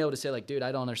you being able to say like, dude,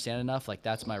 I don't understand enough. Like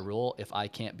that's my rule. If I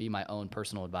can't be my own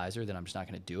personal advisor, then I'm just not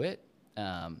going to do it.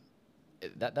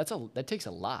 That takes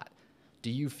a lot. Do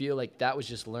you feel like that was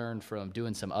just learned from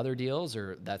doing some other deals,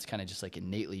 or that's kind of just like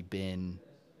innately been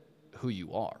who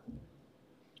you are?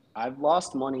 I've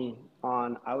lost money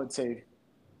on, I would say,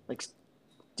 like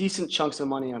decent chunks of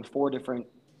money on 4 different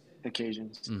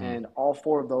occasions. Mm-hmm. And all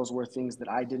 4 of those were things that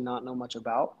I did not know much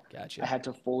about. Gotcha. I had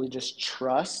to fully just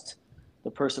trust the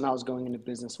person I was going into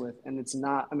business with. And it's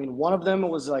not, I mean, one of them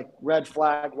was like red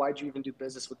flag. Why'd you even do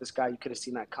business with this guy? You could have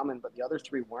seen that coming, but the other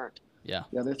 3 weren't. Yeah.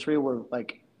 The other 3 were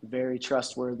like very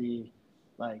trustworthy,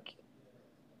 like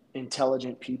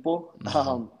intelligent people.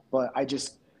 Mm-hmm. But I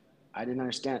didn't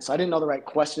understand it. So I didn't know the right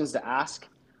questions to ask,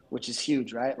 which is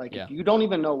huge, right? Like if you don't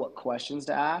even know what questions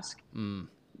to ask,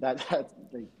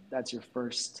 that's your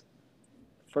first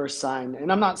sign.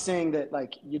 And I'm not saying that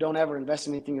like you don't ever invest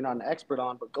in anything you're not an expert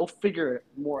on, but go figure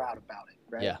more out about it,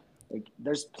 right? Yeah. Like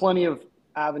there's plenty of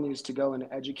avenues to go and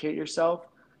educate yourself.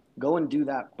 Go and do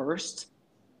that first.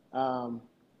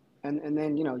 And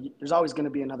then, you know, there's always going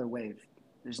to be another wave.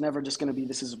 There's never just going to be,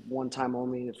 this is one time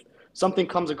only. If something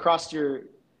comes across your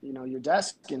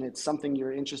desk and it's something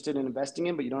you're interested in investing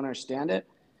in, but you don't understand it,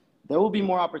 there will be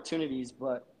more opportunities,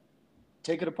 but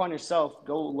take it upon yourself.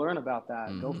 Go learn about that.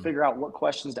 Mm-hmm. Go figure out what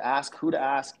questions to ask, who to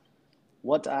ask,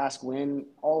 what to ask, when,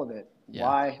 all of it,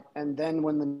 why. And then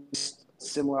when the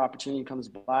similar opportunity comes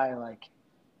by, like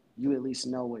you at least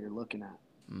know what you're looking at.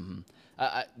 Mm-hmm.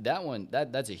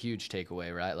 That's a huge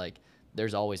takeaway, right? Like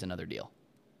there's always another deal.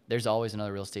 There's always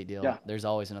another real estate deal. Yeah. There's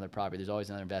always another property. There's always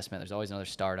another investment. There's always another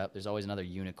startup. There's always another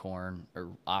unicorn or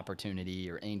opportunity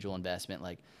or angel investment.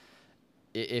 Like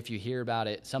if you hear about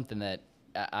it, something that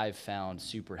I've found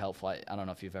super helpful. I don't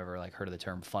know if you've ever like heard of the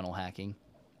term funnel hacking.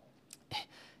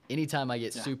 Anytime I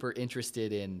get super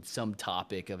interested in some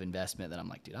topic of investment that I'm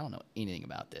like, dude, I don't know anything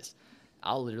about this.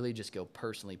 I'll literally just go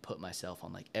personally put myself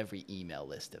on like every email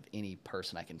list of any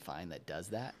person I can find that does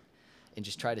that, and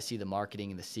just try to see the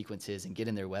marketing and the sequences and get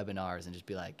in their webinars and just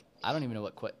be like, I don't even know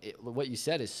what you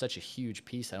said is such a huge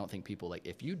piece. I don't think people like,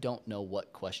 if you don't know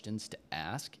what questions to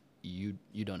ask, you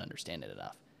don't understand it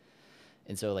enough.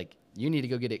 And so like you need to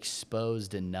go get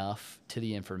exposed enough to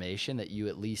the information that you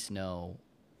at least know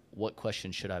what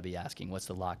questions should I be asking? What's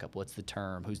the lockup? What's the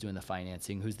term? Who's doing the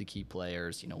financing? Who's the key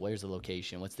players? You know, where's the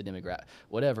location? What's the demographic?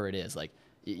 Whatever it is, like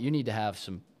you need to have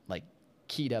some like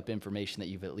keyed up information that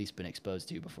you've at least been exposed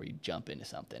to before you jump into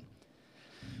something.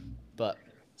 But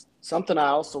something I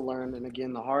also learned, and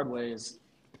again, the hard way, is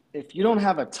if you don't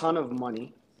have a ton of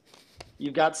money,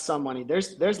 you've got some money.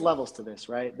 There's levels to this,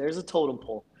 right? There's a totem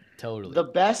pole. Totally. The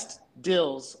best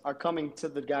deals are coming to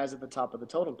the guys at the top of the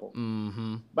totem pole.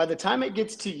 Mm-hmm. By the time it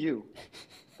gets to you,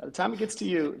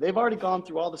 they've already gone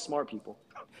through all the smart people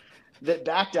that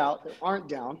backed out, that aren't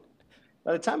down.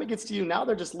 By the time it gets to you, now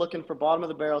they're just looking for bottom of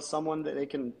the barrel, someone that they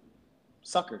can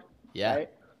sucker. Yeah. Right?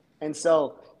 And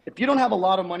so if you don't have a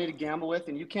lot of money to gamble with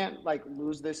and you can't like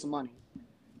lose this money,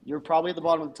 you're probably at the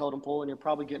bottom of the totem pole and you're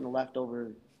probably getting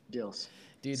leftover deals.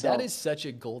 Dude, So, that is such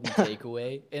a golden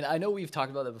takeaway. And I know we've talked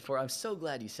about that before. I'm so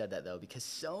glad you said that, though, because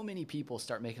so many people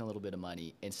start making a little bit of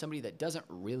money and somebody that doesn't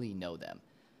really know them.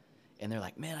 And they're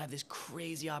like, man, I have this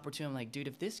crazy opportunity. I'm like, dude,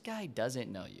 if this guy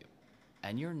doesn't know you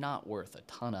and you're not worth a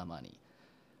ton of money,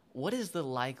 what is the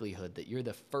likelihood that you're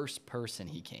the first person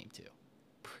he came to?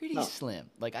 Pretty slim.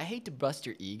 Like, I hate to bust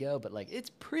your ego, but like, it's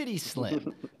pretty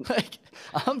slim. Like,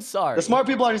 I'm sorry. the smart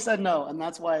people already said no, and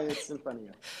that's why it's in front of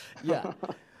you. Yeah.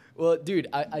 Well, dude,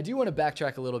 I do want to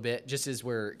backtrack a little bit just as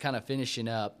we're kind of finishing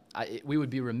up. We would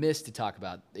be remiss to talk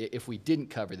about if we didn't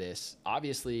cover this.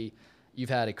 Obviously, you've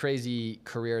had a crazy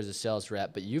career as a sales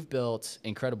rep, but you've built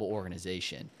incredible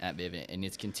organization at Vivint, and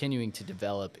it's continuing to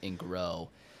develop and grow.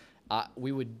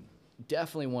 We would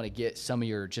definitely want to get some of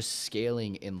your just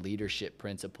scaling and leadership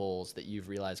principles that you've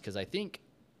realized, because I think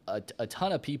a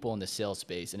ton of people in the sales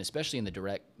space, and especially in the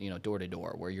direct,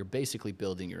 door-to-door, where you're basically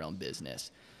building your own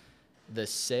business, the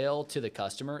sale to the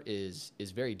customer is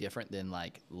very different than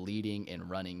like leading and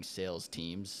running sales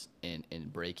teams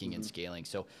and breaking and scaling.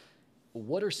 So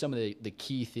what are some of the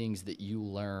key things that you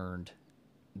learned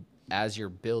as you're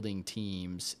building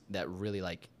teams that really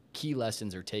like key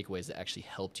lessons or takeaways that actually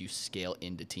helped you scale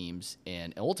into teams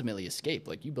and ultimately escape?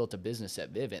 Like, you built a business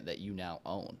at Vivint that you now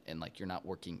own and like you're not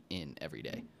working in every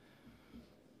day.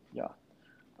 Yeah.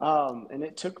 And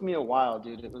it took me a while,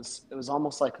 dude. It was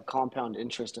almost like a compound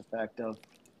interest effect of,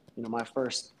 my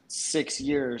first 6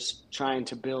 years trying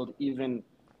to build even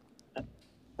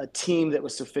a team that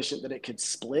was sufficient that it could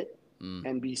split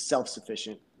and be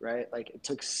self-sufficient, right? Like, it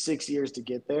took 6 years to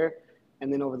get there.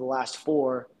 And then over the last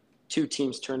 4, 2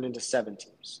 teams turned into 7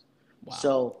 teams. Wow.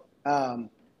 So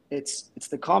it's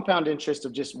the compound interest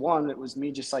of just one, it was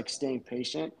me just like staying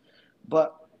patient.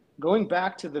 But going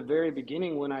back to the very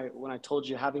beginning, when I told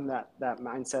you having that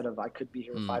mindset of I could be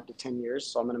here 5 to 10 years,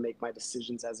 so I'm going to make my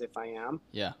decisions as if I am.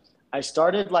 Yeah. I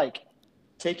started like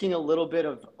taking a little bit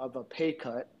of a pay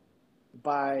cut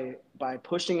by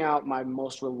pushing out my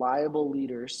most reliable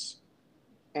leaders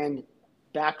and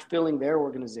backfilling their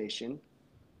organization.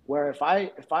 Where if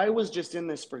I was just in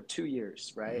this for 2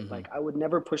 years, right, like I would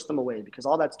never push them away, because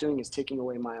all that's doing is taking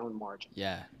away my own margin.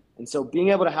 Yeah. And so being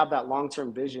able to have that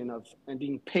long-term vision and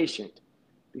being patient,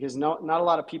 because not a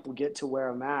lot of people get to where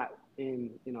I'm at in,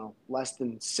 less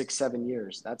than 6-7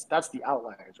 years. That's the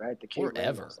outliers, right? The Kate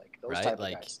ever, like those right? type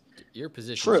like of guys. Your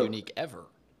position is unique ever.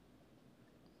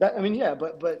 Yeah,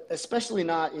 but especially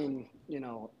not in,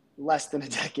 less than a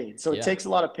decade. So it takes a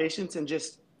lot of patience, and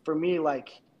just for me,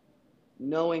 like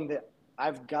knowing that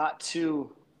I've got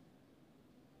to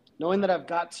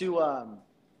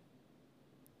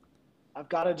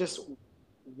just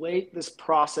wait this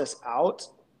process out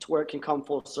to where it can come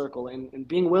full circle, and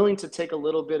being willing to take a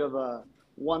little bit of a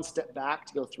 1 step back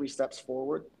to go 3 steps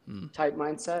forward type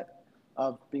mindset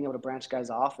of being able to branch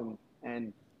guys off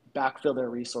and backfill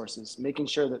their resources, making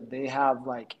sure that they have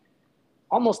like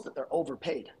almost that they're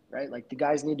overpaid, right? Like the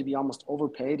guys need to be almost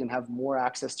overpaid and have more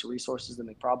access to resources than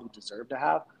they probably deserve to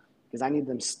have, because I need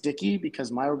them sticky,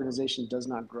 because my organization does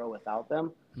not grow without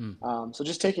them. So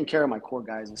just taking care of my core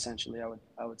guys, essentially,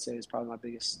 I would say is probably my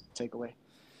biggest takeaway.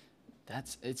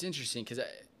 It's interesting, because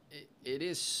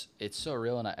it's so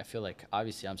real, and I feel like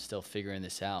obviously I'm still figuring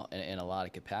this out in a lot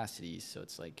of capacities. So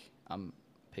it's like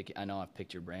I know I've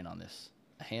picked your brain on this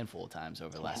a handful of times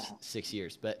over the last 6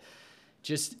 years, but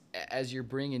just as you're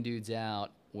bringing dudes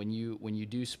out, when you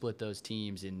do split those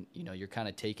teams and you're kind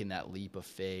of taking that leap of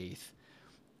faith,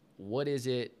 what is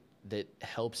it that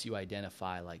helps you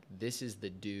identify like this is the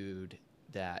dude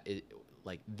that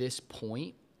like this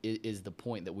point is the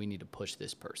point that we need to push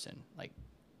this person, like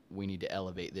we need to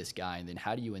elevate this guy? And then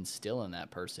how do you instill in that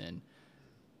person,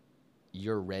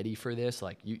 you're ready for this,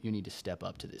 like you need to step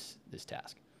up to this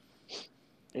task?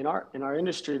 In our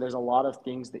industry, there's a lot of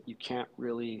things that you can't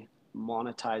really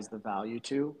monetize the value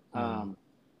to.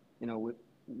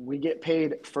 We get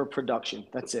paid for production.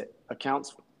 That's it.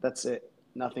 Accounts. That's it.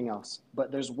 Nothing else.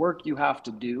 But there's work you have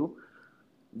to do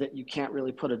that you can't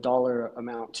really put a dollar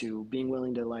amount to. Being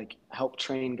willing to like help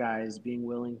train guys, being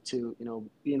willing to,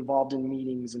 be involved in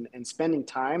meetings and spending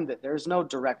time that there's no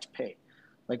direct pay.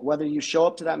 Like whether you show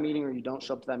up to that meeting or you don't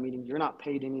show up to that meeting, you're not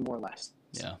paid any more or less.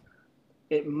 Yeah.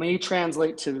 It may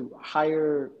translate to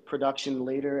higher production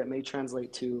later. It may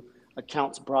translate to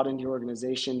accounts brought into your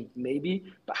organization, maybe.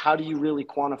 But how do you really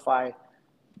quantify,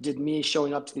 did me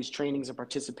showing up to these trainings and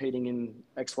participating in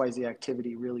XYZ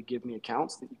activity really give me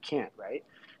accounts? That you can't, right?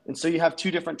 And so you have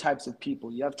 2 different types of people.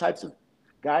 You have types of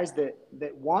guys that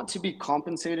want to be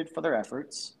compensated for their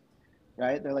efforts,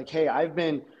 right? They're like, hey, I've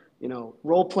been,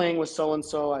 role playing with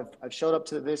so-and-so. I've showed up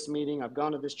to this meeting. I've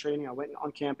gone to this training. I went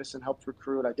on campus and helped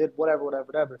recruit. I did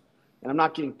whatever. And I'm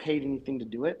not getting paid anything to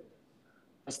do it.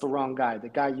 That's the wrong guy. The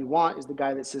guy you want is the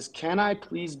guy that says, can I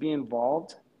please be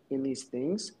involved in these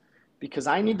things? Because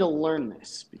I need to learn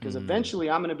this. Because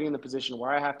eventually I'm going to be in the position where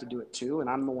I have to do it too, and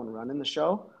I'm the one running the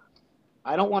show.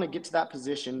 I don't want to get to that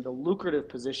position, the lucrative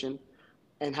position,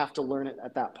 and have to learn it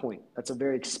at that point. That's a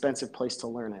very expensive place to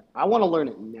learn it. I want to learn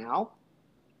it now,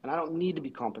 and I don't need to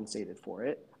be compensated for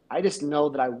it. I just know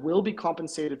that I will be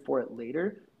compensated for it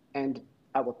later, and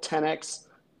I will 10x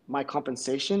my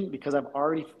compensation because I've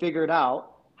already figured out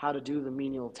how to do the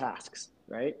menial tasks,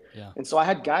 right? Yeah. And so I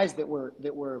had guys that were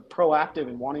proactive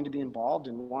and wanting to be involved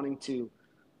and wanting to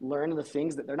learn the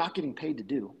things that they're not getting paid to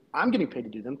do. I'm getting paid to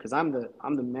do them because I'm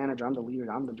the manager, I'm the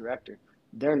leader, I'm the director.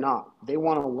 They're not. They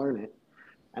want to learn it.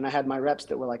 And I had my reps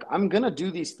that were like, I'm going to do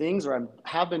these things, or I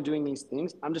have been doing these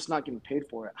things. I'm just not getting paid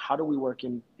for it. How do we work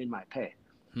in my pay?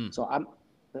 So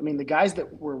the guys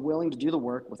that were willing to do the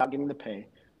work without getting the pay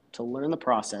to learn the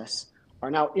process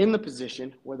are now in the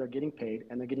position where they're getting paid,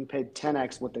 and they're getting paid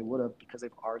 10x what they would have because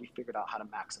they've already figured out how to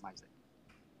maximize it.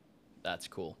 That's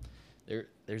cool.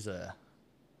 There's a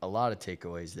lot of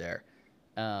takeaways there.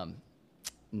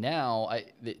 Now,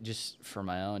 just for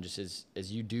my own, just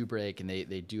as you do break and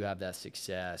they do have that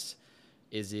success,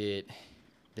 is it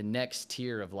the next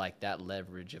tier of like that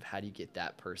leverage of how do you get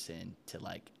that person to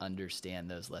like understand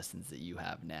those lessons that you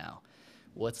have now?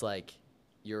 What's like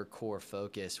your core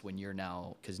focus when you're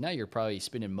now, because now you're probably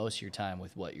spending most of your time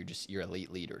with you're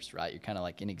elite leaders, right? You're kind of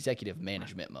like in executive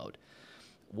management mode.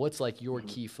 What's like your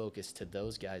key focus to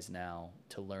those guys now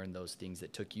to learn those things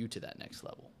that took you to that next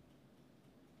level?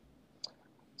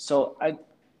 So I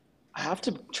have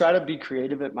to try to be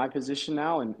creative at my position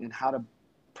now and how to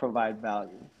provide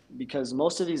value, because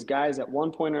most of these guys at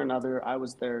one point or another, I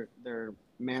was their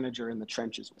manager in the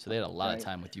trenches. So they had a lot of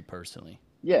time with you personally.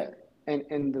 Yeah.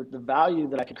 And the value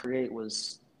that I could create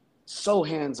was so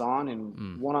hands-on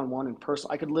and one-on-one and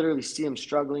personal. I could literally see them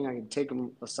struggling. I could take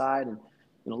them aside and,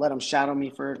 let them shadow me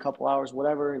for a couple hours,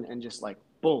 whatever. And just like,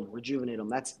 boom, rejuvenate them.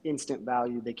 That's instant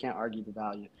value. They can't argue the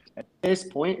value. At this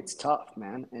point, it's tough,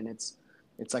 man. And it's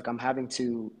like I'm having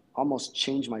to almost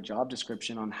change my job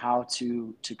description on how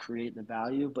to create the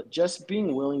value, but just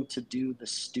being willing to do the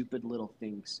stupid little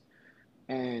things.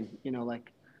 And,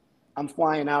 like I'm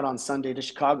flying out on Sunday to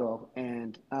Chicago,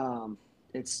 and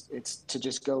it's to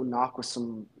just go knock with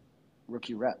some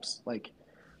rookie reps. Like,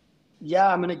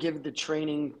 yeah, I'm going to give the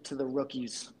training to the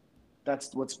rookies.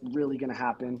 That's what's really going to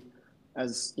happen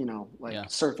as,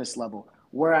 surface level.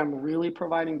 Where I'm really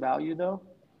providing value, though,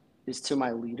 is to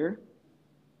my leader,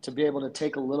 to be able to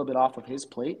take a little bit off of his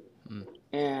plate.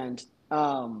 And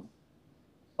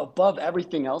above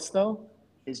everything else, though,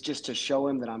 is just to show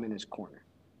him that I'm in his corner.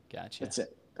 Gotcha. That's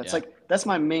it. That's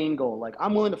my main goal. Like,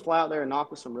 I'm willing to fly out there and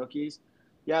knock with some rookies.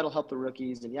 Yeah, it'll help the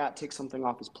rookies, and yeah, it takes something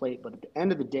off his plate. But at the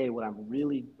end of the day, what I'm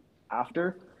really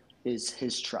after is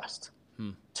his trust,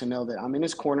 to know that I'm in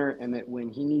his corner and that when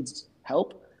he needs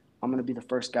help, I'm going to be the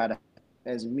first guy to,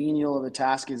 as menial of a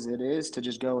task as it is, to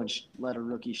just go and let a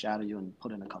rookie shadow you and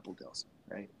put in a couple deals,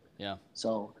 right? Yeah.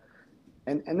 So,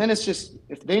 and then it's just,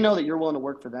 if they know that you're willing to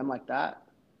work for them like that,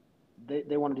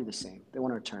 they want to do the same. They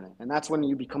want to return it. And that's when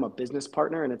you become a business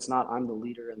partner, and it's not I'm the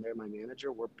leader and they're my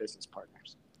manager. We're business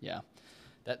partners. Yeah.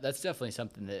 That's definitely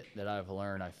something that I've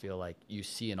learned. I feel like you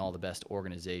see in all the best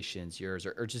organizations, yours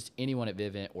or just anyone at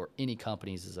Vivint or any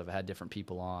companies, as I've had different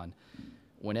people on.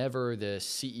 Whenever the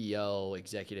CEO,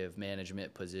 executive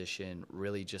management position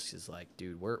really just is like,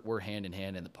 dude, we're hand in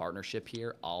hand in the partnership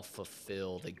here. I'll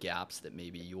fulfill the gaps that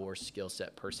maybe your skill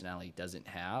set personality doesn't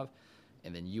have,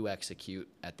 and then you execute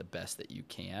at the best that you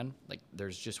can. Like,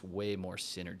 there's just way more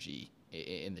synergy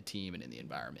in the team and in the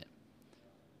environment.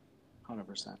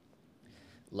 100%.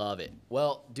 Love it.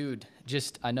 Well, dude,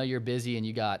 I know you're busy and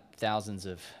you got thousands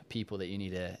of people that you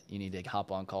need to hop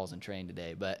on calls and train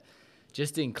today, but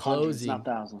just in closing, not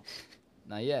thousands.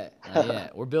 Not yet.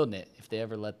 We're building it. If they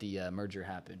ever let the merger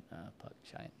happen, Puck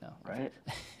Giant, no. Right.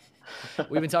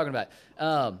 We've been talking about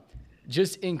it.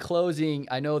 Just in closing,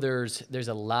 I know there's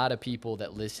a lot of people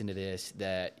that listen to this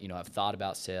that have thought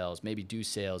about sales, maybe do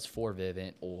sales for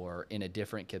Vivint or in a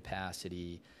different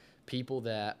capacity. People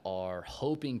that are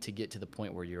hoping to get to the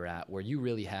point where you're at, where you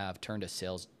really have turned a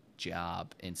sales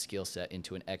job and skill set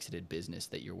into an exited business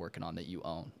that you're working on that you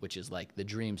own, which is like the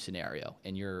dream scenario,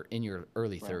 and you're in your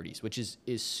early 30s, which is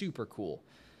super cool.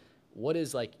 What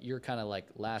is like your kind of like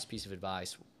last piece of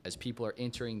advice as people are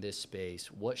entering this space?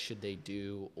 What should they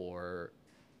do or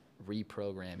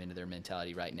reprogram into their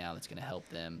mentality right now that's going to help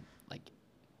them like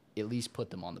at least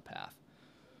put them on the path?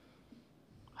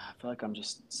 feel like I'm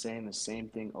just saying the same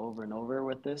thing over and over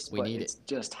with this, We but need it's it.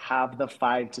 just have the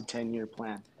 5 to 10 year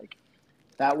plan. Like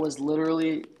that was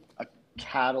literally a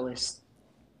catalyst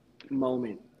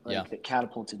moment, like that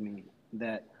catapulted me,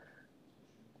 that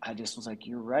I just was like,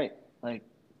 you're right. Like,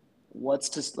 what's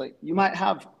just like, you might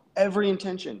have every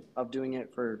intention of doing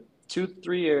it for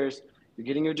 2-3 years. You're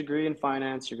getting your degree in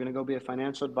finance. You're going to go be a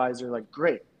financial advisor. Like,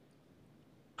 great.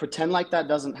 Pretend like that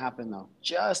doesn't happen though.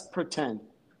 Just pretend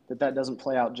that doesn't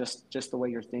play out just the way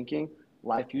you're thinking.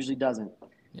 Life usually doesn't.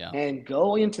 Yeah. And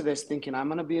go into this thinking, I'm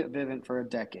going to be at Vivint for a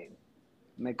decade.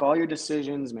 Make all your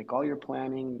decisions, make all your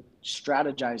planning,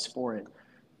 strategize for it.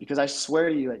 Because I swear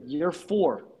to you, at year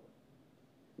 4,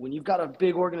 when you've got a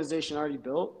big organization already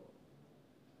built,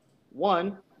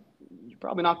 1, you're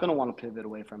probably not going to want to pivot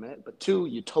away from it. But 2,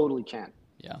 you totally can.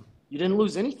 Yeah. You didn't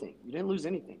lose anything.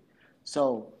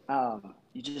 So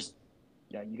you just,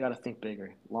 you got to think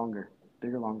bigger, longer.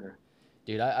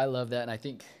 Dude, I love that. And I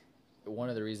think one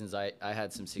of the reasons I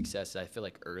had some success, I feel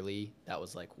like early, that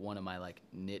was like one of my like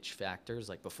niche factors.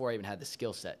 Like before I even had the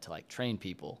skill set to like train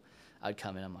people, I'd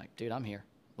come in, I'm like, dude, I'm here.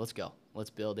 Let's go.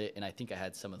 Let's build it. And I think I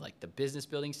had some of like the business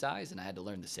building size, and I had to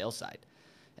learn the sales side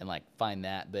and like find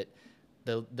that. But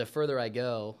the further I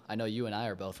go, I know you and I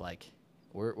are both like,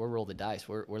 we're roll the dice.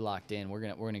 We're locked in. We're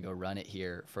gonna go run it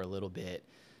here for a little bit.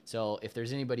 So if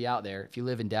there's anybody out there, if you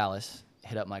live in Dallas,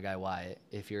 hit up my guy Wyatt.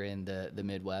 If you're in the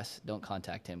Midwest, don't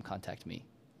contact him. Contact me.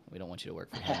 We don't want you to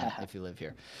work for him if you live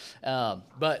here.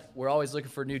 But we're always looking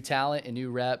for new talent and new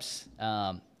reps.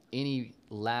 Any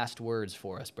last words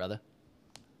for us, brother?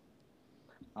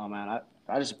 Oh, man,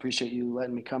 I just appreciate you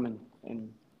letting me come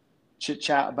and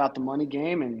chit-chat about the money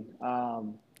game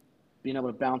and being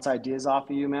able to bounce ideas off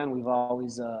of you, man. We've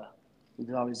always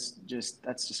just,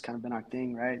 that's just kind of been our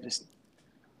thing, right? Just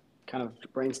kind of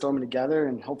brainstorming together,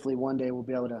 and hopefully one day we'll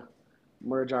be able to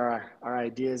merge our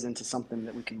ideas into something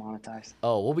that we can monetize.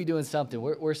 Oh, we'll be doing something.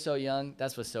 We're so young.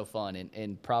 That's what's so fun.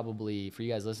 And probably for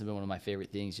you guys listening, one of my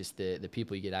favorite things, just the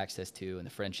people you get access to and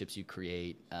the friendships you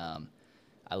create.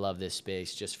 I love this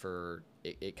space just for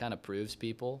it kind of proves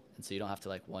people. And so you don't have to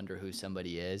like wonder who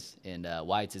somebody is. And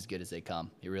Wyatt's as good as they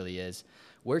come. It really is.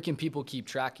 Where can people keep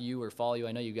track of you or follow you?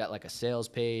 I know you've got like a sales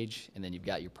page, and then you've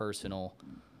got your personal.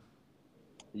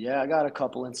 Yeah, I got a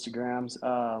couple Instagrams.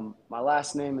 My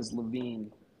last name is Levin,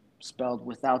 spelled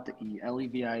without the E,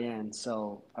 Levin.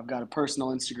 So I've got a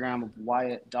personal Instagram of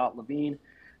Wyatt.Levin.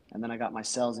 And then I got my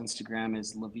sales Instagram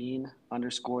is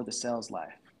Levin_the sales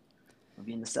life.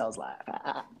 Levin the sales life.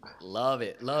 Love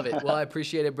it. Well, I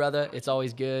appreciate it, brother. It's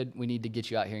always good. We need to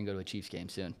get you out here and go to a Chiefs game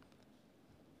soon.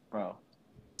 Bro,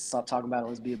 stop talking about it.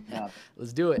 Let's be about it.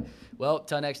 Let's do it. Well,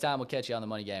 till next time, we'll catch you on the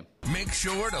Money Game. Make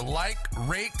sure to like,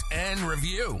 rate, and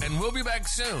review. And we'll be back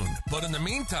soon. But in the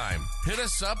meantime, hit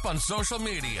us up on social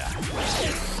media.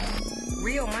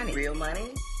 Real money. Real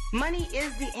money? Money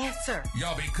is the answer.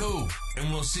 Y'all be cool.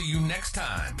 And we'll see you next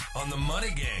time on the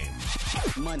Money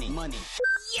Game. Money.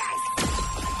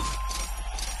 Yes!